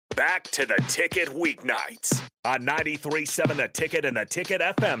back to The Ticket weeknights on 93.7 The Ticket and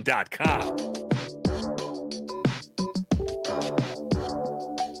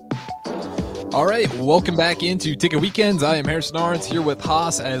theticketfm.com. All right, welcome back into Ticket Weekends. I am Harrison Arns here with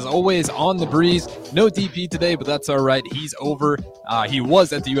Haas, as always, on the breeze. No DP today, but that's all right. He's over. He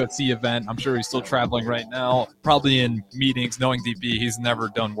was at the UFC event. I'm sure he's still traveling right now, probably in meetings. Knowing DP, he's never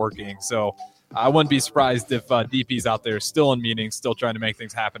done working. So I wouldn't be surprised if DP's out there still in meetings, still trying to make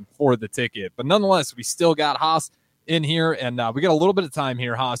things happen for the ticket. But nonetheless, we still got Haas in here, and we got a little bit of time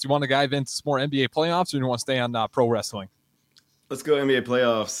here. Haas, you want to dive into some more NBA playoffs, or do you want to stay on pro wrestling? Let's go NBA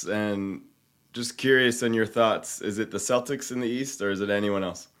playoffs, and just curious on your thoughts. Is it the Celtics in the East, or is it anyone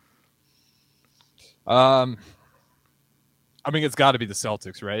else? I mean, it's got to be the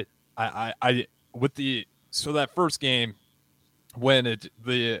Celtics, right? So that first game when it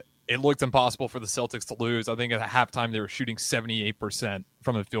looked impossible for the Celtics to lose. I think at halftime they were shooting 78%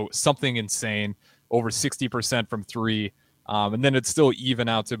 from the field, something insane, over 60% from three, and then it's still even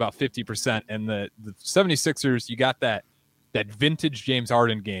out to about 50%. And the 76ers, you got that vintage James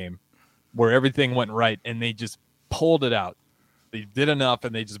Harden game where everything went right, and they just pulled it out. They did enough,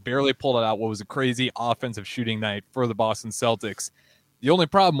 and they just barely pulled it out. What was a crazy offensive shooting night for the Boston Celtics. The only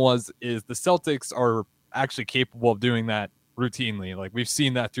problem is the Celtics are actually capable of doing that routinely. Like, we've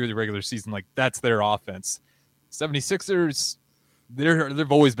seen that through the regular season. Like, that's their offense. 76ers,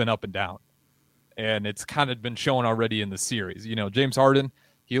 they've always been up and down, and it's kind of been shown already in the series. You know, James Harden,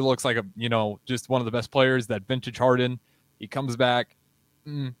 he looks like just one of the best players, that vintage Harden. He comes back,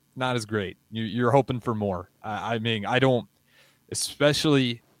 not as great. You're hoping for more. I mean, I don't,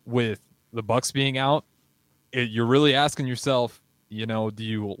 especially with the Bucks being out, you're really asking yourself, do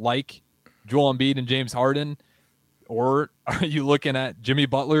you like Joel Embiid and James Harden, or are you looking at Jimmy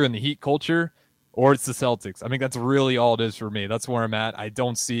Butler and the Heat culture, or it's the Celtics? I think that's really all it is for me. That's where I'm at. I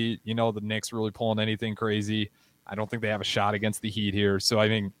don't see, the Knicks really pulling anything crazy. I don't think they have a shot against the Heat here. So, I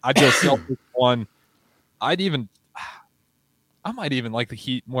mean, I just Celtics one. I might even like the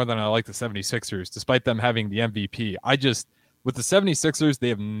Heat more than I like the 76ers, despite them having the MVP. With the 76ers, they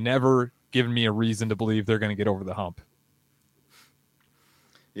have never given me a reason to believe they're going to get over the hump.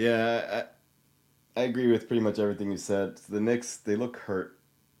 Yeah, I agree with pretty much everything you said. The Knicks, they look hurt.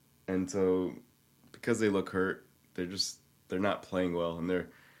 And so because they look hurt, they're not playing well. And their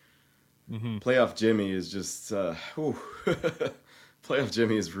playoff Jimmy is just, playoff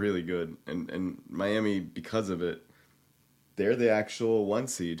Jimmy is really good. And Miami, because of it, they're the actual 1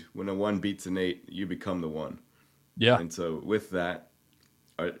 seed. When a 1 beats an 8, you become the 1. Yeah. And so with that,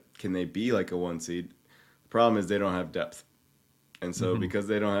 can they be like a 1 seed? The problem is they don't have depth. And so because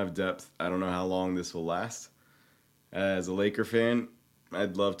they don't have depth, I don't know how long this will last. As a Laker fan,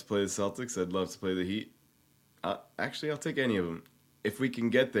 I'd love to play the Celtics. I'd love to play the Heat. Actually, I'll take any of them. If we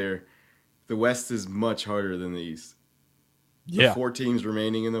can get there, the West is much harder than the East. Yeah. The 4 teams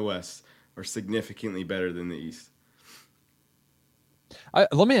remaining in the West are significantly better than the East.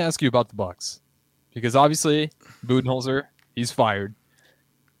 Let me ask you about the Bucks, because obviously Budenholzer, he's fired,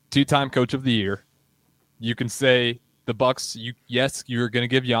 2-time coach of the year. You can say the Bucks, you're going to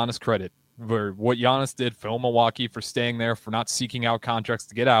give Giannis credit for what Giannis did for Milwaukee, for staying there, for not seeking out contracts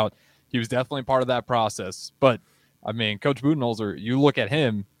to get out. He was definitely part of that process. But, I mean, Coach Budenholzer, you look at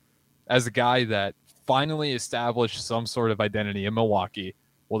him as a guy that finally established some sort of identity in Milwaukee.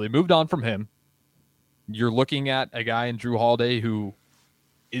 Well, they moved on from him. You're looking at a guy in Drew Holiday who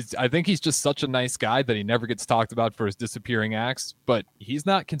I think he's just such a nice guy that he never gets talked about for his disappearing acts, but he's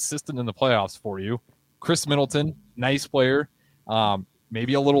not consistent in the playoffs for you. Chris Middleton, nice player,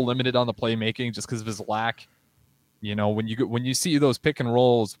 maybe a little limited on the playmaking just because of his lack. When you see those pick and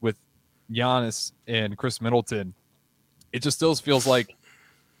rolls with Giannis and Chris Middleton, it just still feels like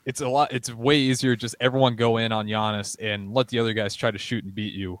it's way easier just everyone go in on Giannis and let the other guys try to shoot and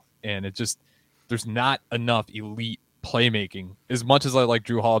beat you. And there's not enough elite playmaking. As much as I like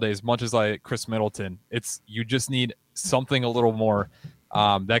Drew Holiday, as much as I like Chris Middleton, you just need something a little more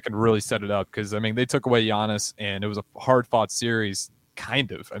that can really set it up. Because, I mean, they took away Giannis, and it was a hard-fought series,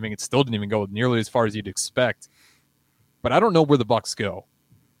 kind of. I mean, it still didn't even go nearly as far as you'd expect. But I don't know where the Bucks go.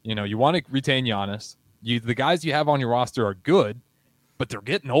 You want to retain Giannis. The guys you have on your roster are good, but they're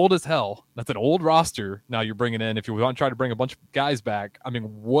getting old as hell. That's an old roster now you're bringing in. If you want to try to bring a bunch of guys back, I mean,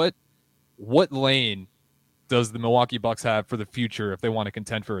 what lane does the Milwaukee Bucks have for the future if they want to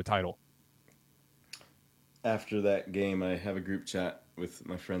contend for a title? After that game, I have a group chat with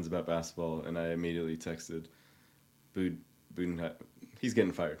my friends about basketball, and I immediately texted Buden, he's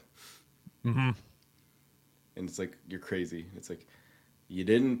getting fired. Mm-hmm. And it's like, you're crazy. It's like, you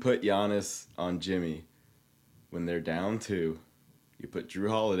didn't put Giannis on Jimmy when they're down 2. You put Drew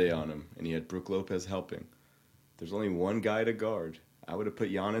Holiday on him, and he had Brook Lopez helping. There's only one guy to guard. I would have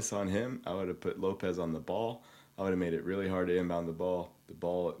put Giannis on him. I would have put Lopez on the ball. I would have made it really hard to inbound the ball. The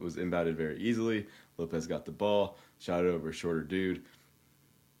ball was inbounded very easily. Lopez got the ball, shot it over a shorter dude.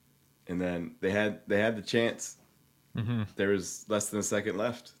 And then they had the chance. Mm-hmm. There was less than a second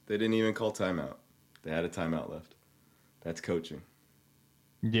left. They didn't even call timeout. They had a timeout left. That's coaching.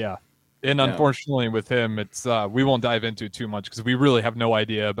 Yeah. And unfortunately with him, it's we won't dive into it too much because we really have no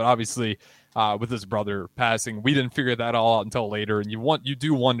idea. But obviously with his brother passing, we didn't figure that all out until later. And you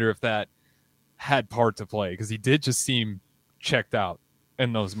do wonder if that had part to play because he did just seem checked out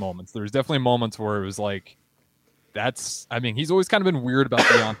in those moments. There's definitely moments where it was like, he's always kind of been weird about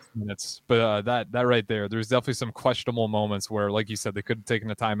the Giannis minutes, but that right there, there's definitely some questionable moments where, like you said, they could have taken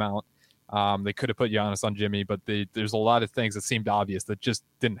a timeout. They could have put Giannis on Jimmy, but there's a lot of things that seemed obvious that just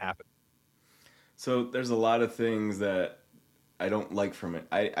didn't happen. So there's a lot of things that I don't like from it.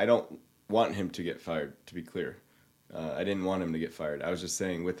 I don't want him to get fired, to be clear. I didn't want him to get fired. I was just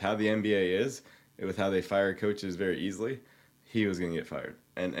saying with how the NBA is, with how they fire coaches very easily, he was going to get fired.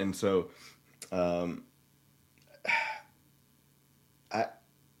 And so the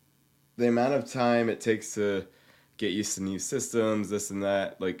amount of time it takes to get used to new systems, this and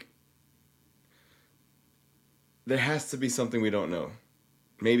that, like, there has to be something we don't know.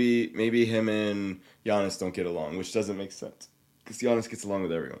 Maybe him and Giannis don't get along, which doesn't make sense because Giannis gets along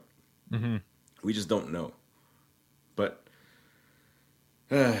with everyone. Mm-hmm. We just don't know. But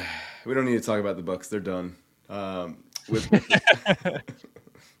we don't need to talk about the Bucks. They're done.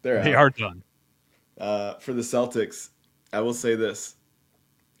 They are done. For the Celtics, I will say this.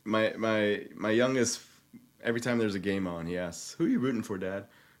 My youngest, every time there's a game on, he asks, "Who are you rooting for, Dad?"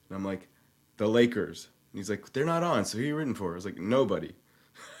 And I'm like, "The Lakers." And he's like, "They're not on, so who are you rooting for?" I was like, "Nobody."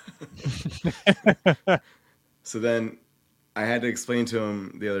 So then I had to explain to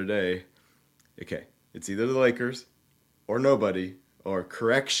him the other day, okay, it's either the Lakers or nobody or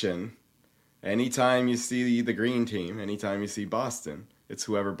correction. Anytime you see the green team, anytime you see Boston, it's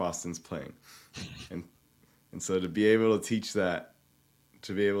whoever Boston's playing. And so to be able to teach that,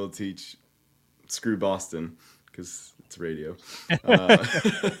 to be able to teach screw Boston, because it's radio.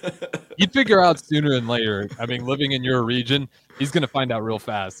 You'd figure out sooner than later. I mean, living in your region, he's going to find out real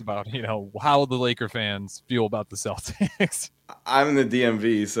fast about, how the Laker fans feel about the Celtics. I'm in the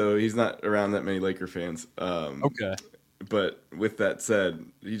DMV, so he's not around that many Laker fans. Okay. But with that said,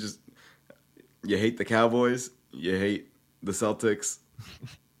 you hate the Cowboys, you hate the Celtics.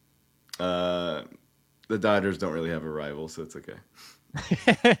 The Dodgers don't really have a rival, so it's okay.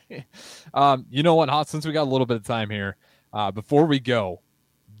 You know what, Hot, since we got a little bit of time here, before we go,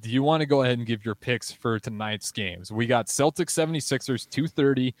 do you want to go ahead and give your picks for tonight's games? We got Celtics 76ers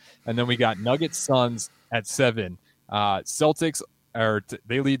 2:30, and then we got Nuggets Suns at 7. Celtics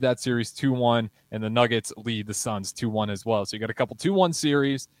they lead that series 2-1, and the Nuggets lead the Suns 2-1 as well. So you got a couple 2-1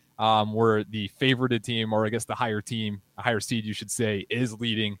 series where the favorited team, or I guess the higher team, a higher seed you should say, is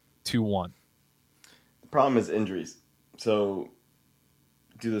leading 2-1. The problem is injuries. So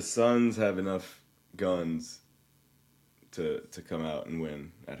do the Suns have enough guns to come out and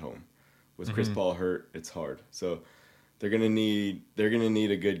win at home? With Chris Paul hurt, it's hard. So they're gonna need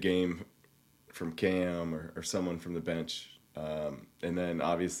a good game from Cam or someone from the bench. And then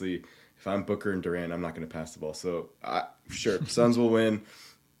obviously, if I'm Booker and Durant, I'm not gonna pass the ball. So sure, Suns will win.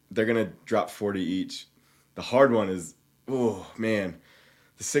 They're gonna drop 40 each. The hard one is, oh man,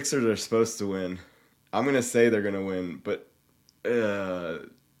 the Sixers are supposed to win. I'm gonna say they're gonna win, but the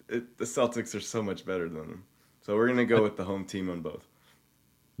Celtics are so much better than them. So we're gonna go with the home team on both.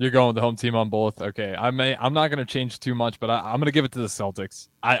 You're going with the home team on both. Okay, I'm not gonna change too much, but I'm gonna give it to the Celtics.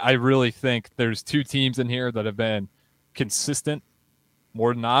 I really think there's two teams in here that have been consistent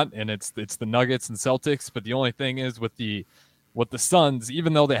more than not, and it's the Nuggets and Celtics. But the only thing is with the Suns,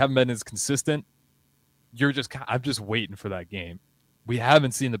 even though they haven't been as consistent, I'm just waiting for that game. We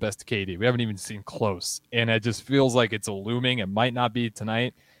haven't seen the best of KD. We haven't even seen close, and it just feels like it's looming. It might not be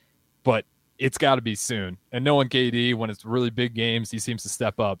tonight, but it's got to be soon. And knowing KD, when it's really big games, he seems to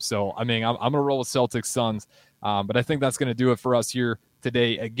step up. So, I mean, I'm going to roll with Celtics Suns, but I think that's going to do it for us here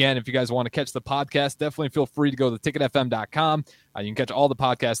today. Again, if you guys want to catch the podcast, definitely feel free to go to ticketfm.com. You can catch all the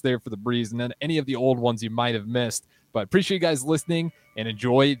podcasts there for the Breeze and then any of the old ones you might have missed. But appreciate you guys listening and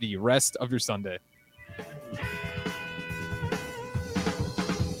enjoy the rest of your Sunday.